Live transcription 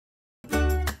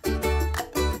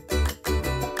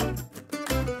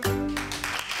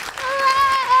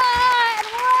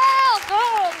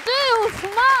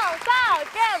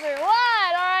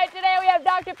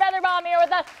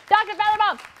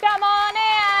come on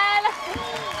in.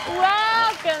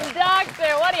 Welcome,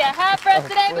 Doctor. What do you have for us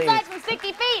today besides some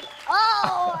sticky feet?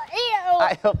 Oh, ew.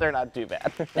 I hope they're not too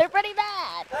bad. They're pretty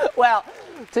bad. Well,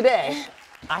 today,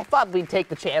 I thought we'd take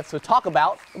the chance to talk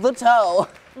about the toe.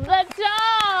 The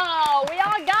toe. We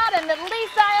all got him. At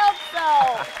least I hope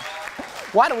so.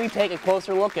 Why don't we take a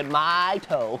closer look at my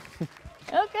toe?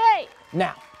 Okay.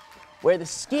 Now, where the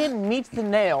skin meets the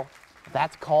nail,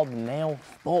 that's called the nail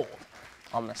fold.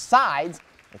 On the sides,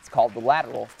 it's called the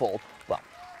lateral fold. Well,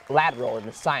 lateral in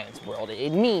the science world,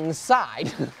 it means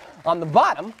side. On the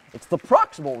bottom, it's the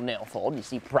proximal nail fold. You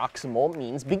see, proximal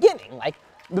means beginning, like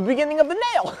the beginning of the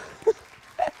nail.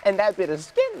 And that bit of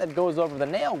skin that goes over the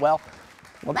nail, well,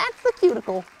 that's the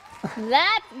cuticle.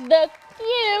 That's the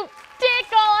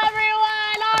cuticle,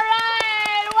 everyone. All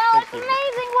right. Well, it's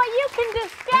amazing what you can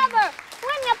discover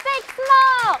when you think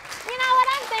small. You know what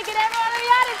I'm thinking? Everyone in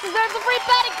the audience deserves a free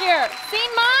pedicure.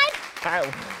 Seen mine?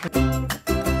 Ow.